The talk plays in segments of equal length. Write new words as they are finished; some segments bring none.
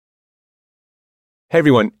Hey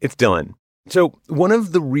everyone, it's Dylan. So one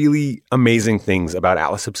of the really amazing things about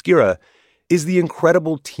Atlas Obscura is the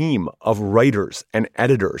incredible team of writers and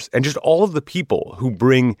editors and just all of the people who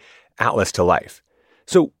bring Atlas to life.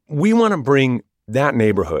 So we want to bring that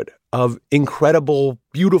neighborhood of incredible,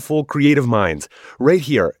 beautiful, creative minds right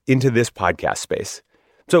here into this podcast space.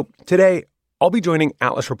 So today, I'll be joining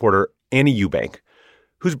Atlas reporter Annie Eubank,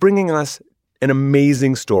 who's bringing us an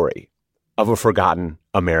amazing story of a forgotten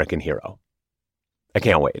American hero. I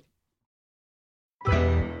can't wait.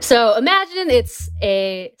 So imagine it's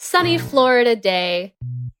a sunny Florida day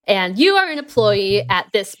and you are an employee at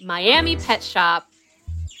this Miami pet shop,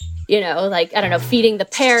 feeding the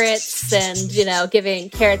parrots and, giving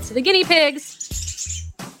carrots to the guinea pigs.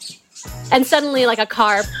 And suddenly, a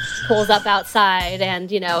car pulls up outside and,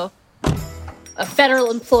 a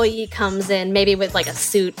federal employee comes in, maybe with a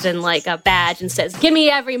suit and a badge and says, "Give me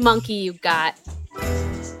every monkey you got."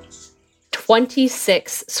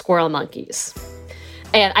 26 squirrel monkeys.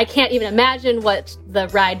 And I can't even imagine what the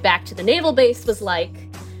ride back to the naval base was like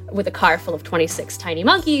with a car full of 26 tiny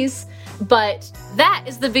monkeys. But that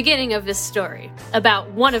is the beginning of this story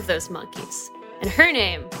about one of those monkeys. And her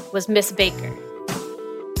name was Miss Baker.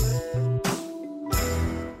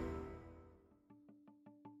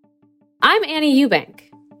 I'm Annie Eubank.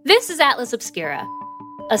 This is Atlas Obscura,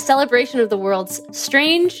 a celebration of the world's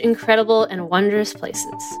strange, incredible, and wondrous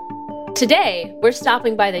places. Today, we're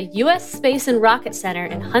stopping by the U.S. Space and Rocket Center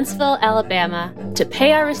in Huntsville, Alabama, to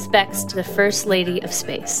pay our respects to the First Lady of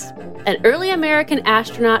Space, an early American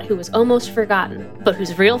astronaut who was almost forgotten, but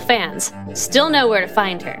whose real fans still know where to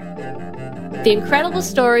find her. The incredible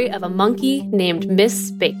story of a monkey named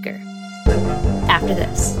Miss Baker. After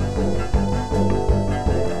this.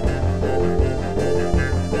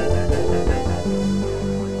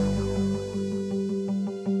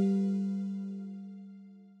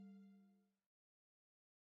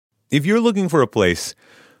 If you're looking for a place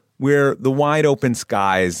where the wide open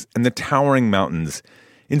skies and the towering mountains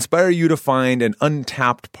inspire you to find an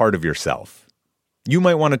untapped part of yourself, you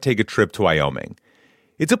might want to take a trip to Wyoming.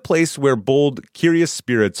 It's a place where bold, curious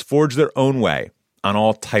spirits forge their own way on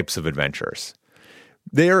all types of adventures.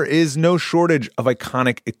 There is no shortage of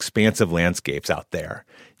iconic, expansive landscapes out there.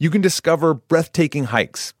 You can discover breathtaking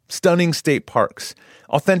hikes, stunning state parks,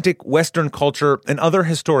 authentic Western culture, and other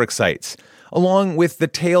historic sites, along with the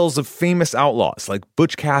tales of famous outlaws like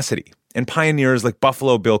Butch Cassidy and pioneers like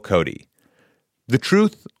Buffalo Bill Cody. The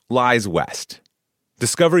truth lies west.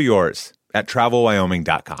 Discover yours at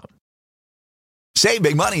travelwyoming.com. Save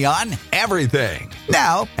big money on everything.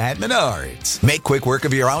 Now at Menards. Make quick work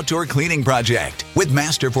of your outdoor cleaning project with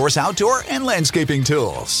Masterforce outdoor and landscaping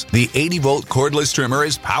tools. The 80-volt cordless trimmer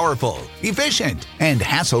is powerful, efficient, and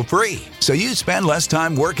hassle-free. So you spend less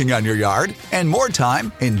time working on your yard and more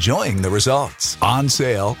time enjoying the results. On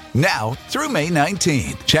sale now through May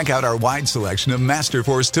 19th. Check out our wide selection of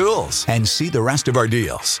Masterforce tools and see the rest of our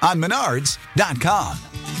deals on Menards.com.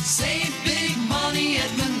 Save big money at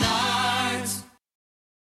Menards.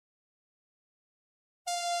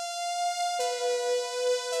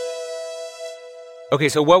 Okay,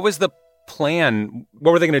 so what was the plan?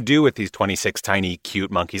 What were they going to do with these 26 tiny, cute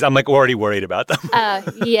monkeys? I'm already worried about them.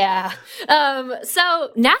 Yeah.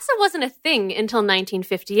 So NASA wasn't a thing until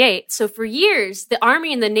 1958. So for years, the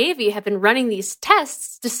Army and the Navy have been running these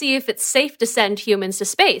tests to see if it's safe to send humans to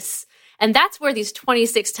space. And that's where these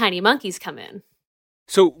 26 tiny monkeys come in.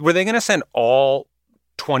 So were they going to send all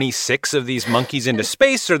 26 of these monkeys into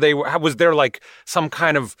space? Or was there some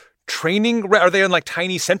kind of training? Are they in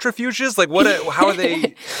tiny centrifuges? How are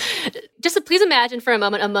they? Just please imagine for a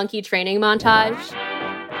moment a monkey training montage.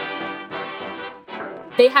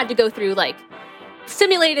 They had to go through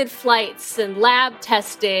simulated flights and lab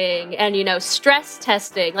testing and, stress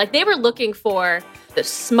testing. They were looking for the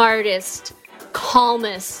smartest,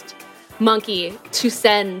 calmest monkey to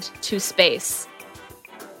send to space.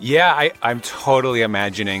 Yeah, I'm totally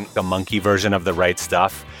imagining the monkey version of The Right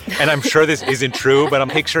Stuff. And I'm sure this isn't true, but I'm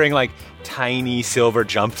picturing tiny silver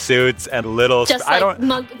jumpsuits and little... Just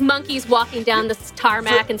monkeys walking down the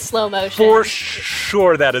tarmac in slow motion. For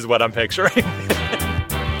sure that is what I'm picturing.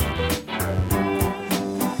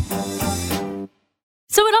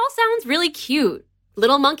 So it all sounds really cute.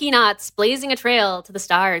 Little monkey knots blazing a trail to the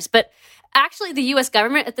stars. But actually, the U.S.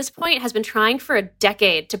 government at this point has been trying for a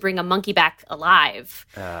decade to bring a monkey back alive.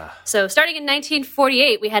 So starting in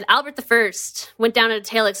 1948, we had Albert I, went down in a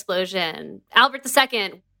tail explosion. Albert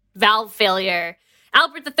II, valve failure.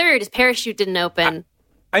 Albert III, his parachute didn't open.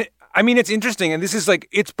 I mean, it's interesting. And this is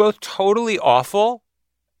it's both totally awful,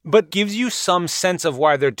 but gives you some sense of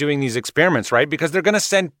why they're doing these experiments, right? Because they're going to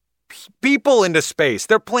send people into space.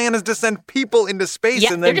 Their plan is to send people into space.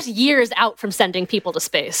 Yeah, and they're just years out from sending people to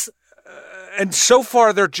space. And so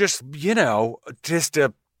far, they're just, just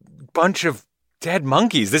a bunch of dead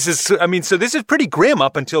monkeys. This is pretty grim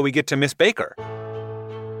up until we get to Miss Baker.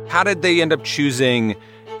 How did they end up choosing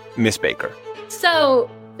Miss Baker?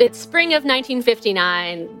 So it's spring of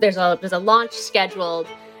 1959. There's a launch scheduled.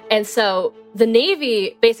 And so the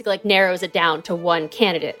Navy basically narrows it down to one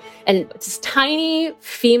candidate. And it's this tiny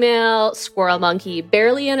female squirrel monkey,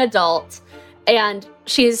 barely an adult. And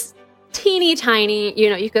she's teeny tiny.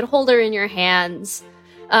 You could hold her in your hands.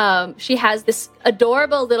 She has this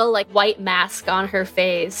adorable little white mask on her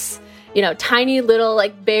face. Tiny little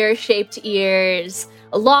bear-shaped ears,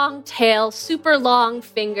 a long tail, super long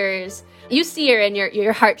fingers. You see her and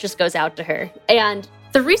your heart just goes out to her. And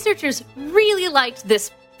the researchers really liked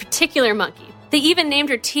this particular monkey. They even named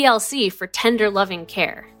her TLC for tender loving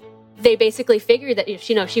care. They basically figured that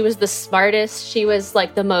she was the smartest, she was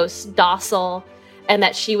the most docile, and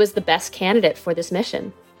that she was the best candidate for this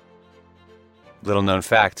mission. Little known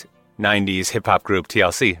fact, 90s hip-hop group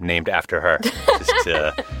TLC named after her.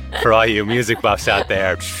 Just for all you music buffs out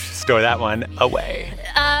there, store that one away.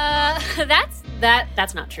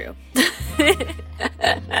 That's not true.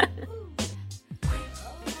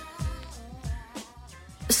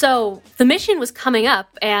 So the mission was coming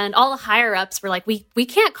up, and all the higher-ups were like, we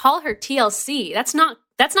can't call her TLC. That's not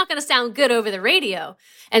going to sound good over the radio.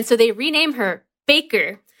 And so they rename her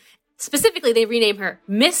Baker. Specifically, they rename her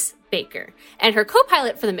Miss Baker. And her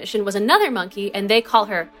co-pilot for the mission was another monkey, and they call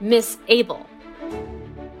her Miss Able.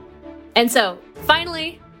 And so,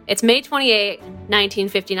 finally, it's May 28,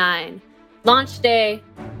 1959. Launch day,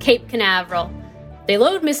 Cape Canaveral. They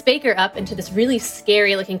load Miss Baker up into this really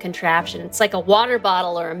scary-looking contraption. It's like a water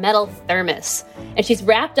bottle or a metal thermos. And she's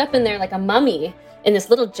wrapped up in there like a mummy in this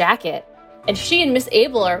little jacket. And she and Miss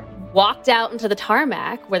Able are walked out into the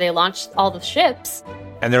tarmac where they launched all the ships.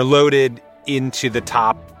 And they're loaded into the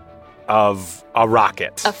top of a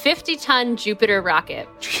rocket. A 50-ton Jupiter rocket.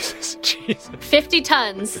 Jesus. 50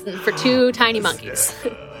 tons for two tiny monkeys.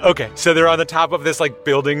 Okay, so they're on the top of this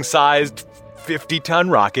building-sized 50-ton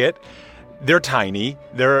rocket. They're tiny.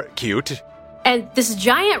 They're cute. And this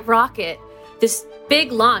giant rocket, this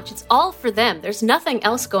big launch, it's all for them. There's nothing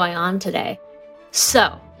else going on today.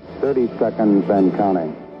 So. 30 seconds and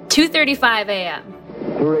counting. 2:35 a.m.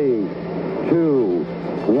 3, 2,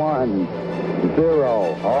 1,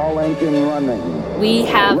 0. All engine running. We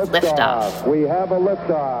have liftoff. We have a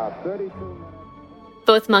liftoff. 32 minutes.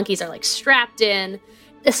 Both monkeys are strapped in,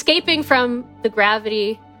 escaping from the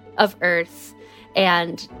gravity of Earth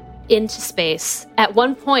and into space. At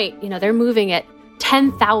one point, they're moving at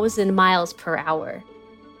 10,000 miles per hour.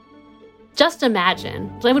 Just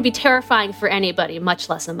imagine. That would be terrifying for anybody, much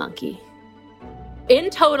less a monkey. In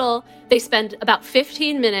total, they spend about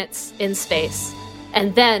 15 minutes in space,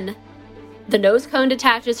 and then the nose cone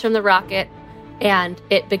detaches from the rocket, and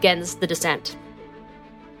it begins the descent.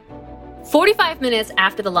 45 minutes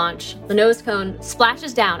after the launch, the nose cone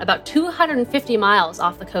splashes down about 250 miles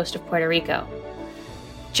off the coast of Puerto Rico.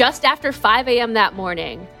 Just after 5 a.m. that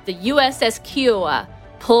morning, the USS Kiowa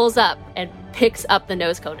pulls up and picks up the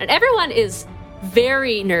nose cone, and everyone is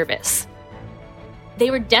very nervous. They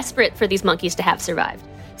were desperate for these monkeys to have survived.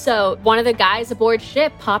 So one of the guys aboard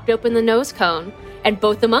ship popped open the nose cone, and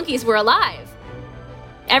both the monkeys were alive.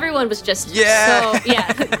 Everyone was just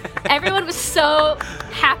everyone was so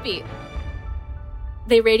happy.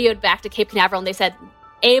 They radioed back to Cape Canaveral and they said,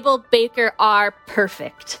 Able, Baker are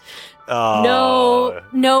perfect.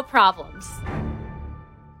 No problems.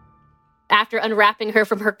 After unwrapping her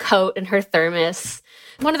from her coat and her thermos,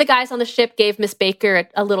 one of the guys on the ship gave Miss Baker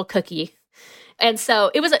a little cookie. And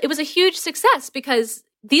so it was a huge success because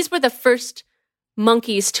these were the first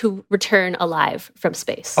monkeys to return alive from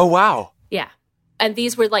space. Oh, wow. Yeah. And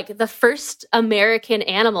these were the first American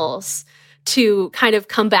animals to kind of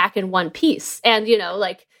come back in one piece. And,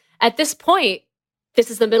 at this point, this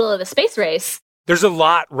is the middle of the space race. There's a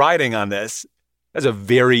lot riding on this. That's a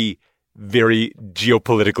very, very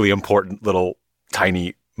geopolitically important little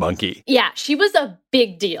tiny monkey. Yeah, she was a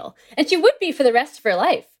big deal. And she would be for the rest of her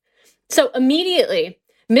life. So immediately,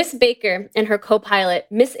 Miss Baker and her co-pilot,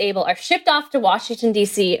 Miss Able, are shipped off to Washington,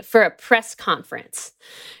 D.C. for a press conference.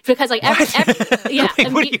 Because Wait,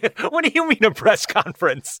 what do you mean a press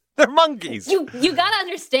conference? They're monkeys. You got to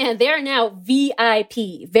understand, they are now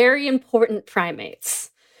VIP, very important primates.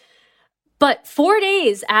 But 4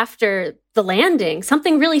 days after the landing,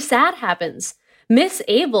 something really sad happens. Miss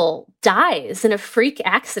Able dies in a freak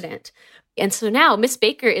accident. And so now Miss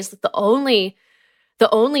Baker is the only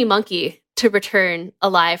monkey to return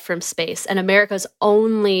alive from space and America's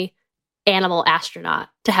only animal astronaut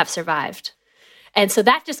to have survived. And so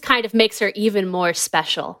that just kind of makes her even more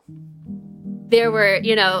special. There were,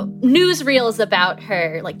 newsreels about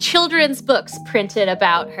her, like children's books printed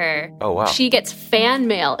about her. Oh, wow. She gets fan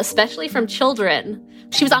mail, especially from children.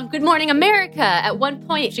 She was on Good Morning America. At one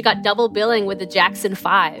point, she got double billing with the Jackson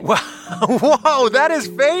 5. Wow, whoa, that is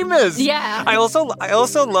famous. Yeah. I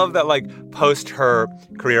also love that, like, post her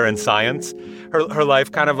career in science, her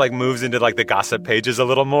life kind of like moves into like the gossip pages a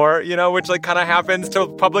little more, which like kind of happens to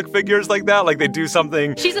public figures like that. Like they do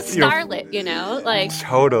something. She's a starlet, like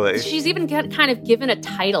totally. She's even kind of given a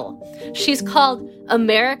title. She's called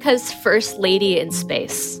America's First Lady in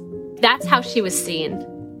Space. That's how she was seen.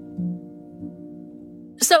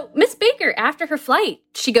 So Miss Baker, after her flight,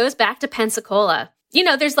 she goes back to Pensacola.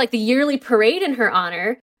 There's like the yearly parade in her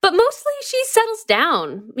honor. But mostly she settles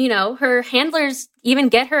down. Her handlers even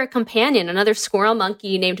get her a companion, another squirrel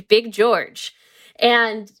monkey named Big George.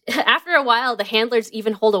 And after a while, the handlers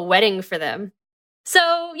even hold a wedding for them.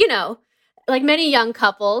 So, like many young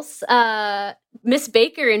couples, Miss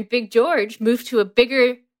Baker and Big George moved to a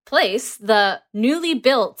bigger place, the newly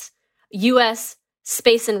built U.S.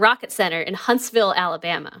 Space and Rocket Center in Huntsville,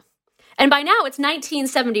 Alabama. And by now, it's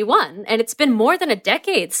 1971, and it's been more than a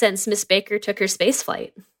decade since Miss Baker took her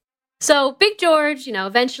spaceflight. So Big George,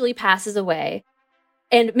 eventually passes away,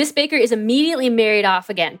 and Miss Baker is immediately married off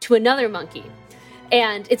again to another monkey.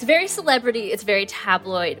 And it's very celebrity, it's very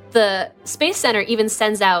tabloid. The Space Center even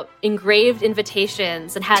sends out engraved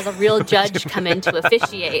invitations and has a real judge come in to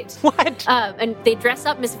officiate. What? And they dress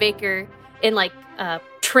up Miss Baker in like a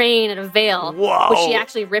train and a veil, Whoa. which she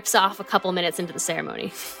actually rips off a couple minutes into the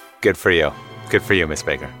ceremony. Good for you. Good for you, Miss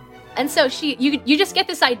Baker. And so you just get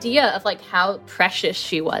this idea of like how precious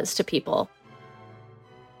she was to people.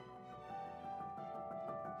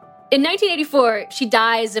 In 1984, she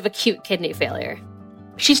dies of acute kidney failure.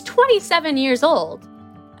 She's 27 years old.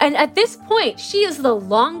 And at this point, she is the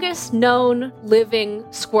longest known living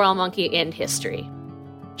squirrel monkey in history.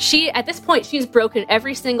 At this point, she's broken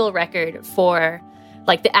every single record for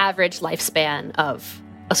like the average lifespan of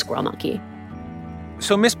a squirrel monkey.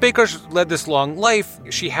 So Miss Baker's led this long life.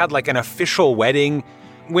 She had like an official wedding.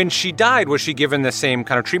 When she died, was she given the same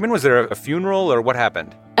kind of treatment? Was there a funeral or what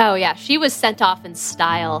happened? Oh, yeah. She was sent off in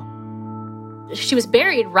style. She was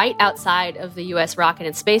buried right outside of the U.S. Rocket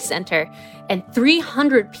and Space Center, and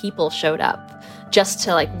 300 people showed up just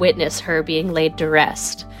to like witness her being laid to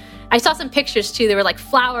rest. I saw some pictures too. There were like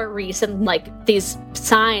flower wreaths and like these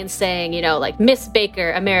signs saying, like Miss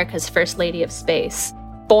Baker, America's First Lady of Space.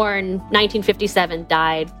 Born 1957,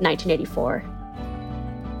 died 1984.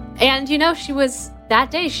 And, that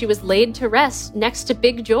day she was laid to rest next to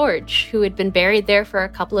Big George, who had been buried there for a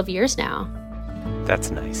couple of years now.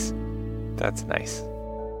 That's nice. That's nice.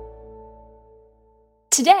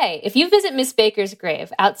 Today, if you visit Miss Baker's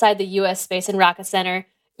grave outside the U.S. Space and Rocket Center,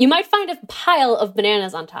 you might find a pile of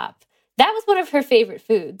bananas on top. That was one of her favorite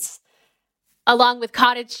foods, along with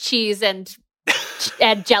cottage cheese and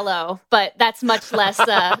Jell-O, but that's much less,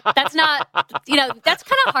 that's not, that's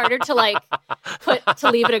kind of harder to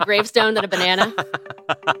leave at a gravestone than a banana.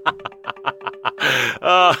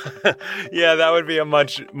 Yeah, that would be a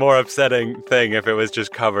much more upsetting thing if it was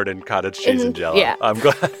just covered in cottage cheese and Jell-O. Yeah. I'm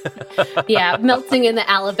glad. Yeah, melting in the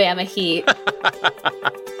Alabama heat.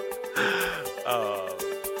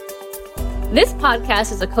 This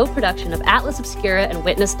podcast is a co-production of Atlas Obscura and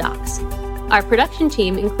Witness Docs. Our production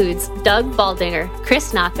team includes Doug Baldinger,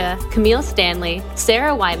 Chris Naka, Camille Stanley,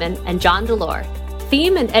 Sarah Wyman, and John Delore.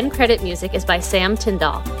 Theme and end credit music is by Sam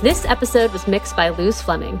Tyndall. This episode was mixed by Luz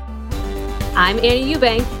Fleming. I'm Annie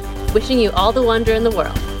Eubank, wishing you all the wonder in the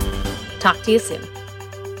world. Talk to you soon.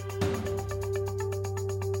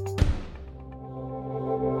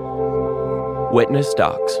 Witness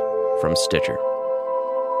Docs from Stitcher.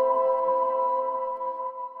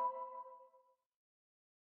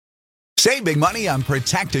 Save big money on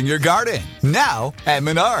protecting your garden. Now at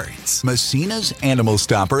Menards. Messina's Animal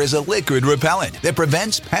Stopper is a liquid repellent that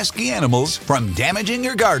prevents pesky animals from damaging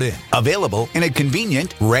your garden. Available in a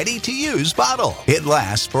convenient, ready-to-use bottle. It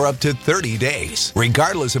lasts for up to 30 days,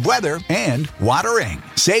 regardless of weather and watering.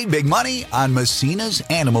 Save big money on Messina's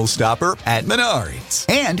Animal Stopper at Menards.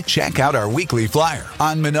 And check out our weekly flyer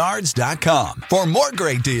on Menards.com for more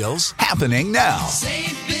great deals happening now.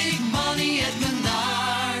 Save big money at Menards.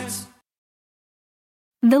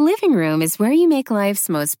 The living room is where you make life's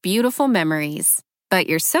most beautiful memories. But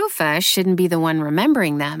your sofa shouldn't be the one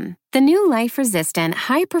remembering them. The new life-resistant,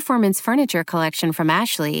 high-performance furniture collection from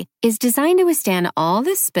Ashley is designed to withstand all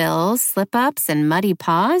the spills, slip-ups, and muddy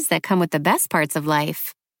paws that come with the best parts of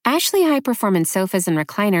life. Ashley high-performance sofas and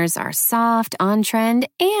recliners are soft, on-trend,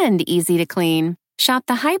 and easy to clean. Shop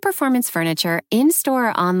the high-performance furniture in-store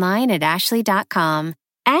or online at ashley.com.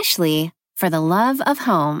 Ashley, for the love of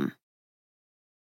home.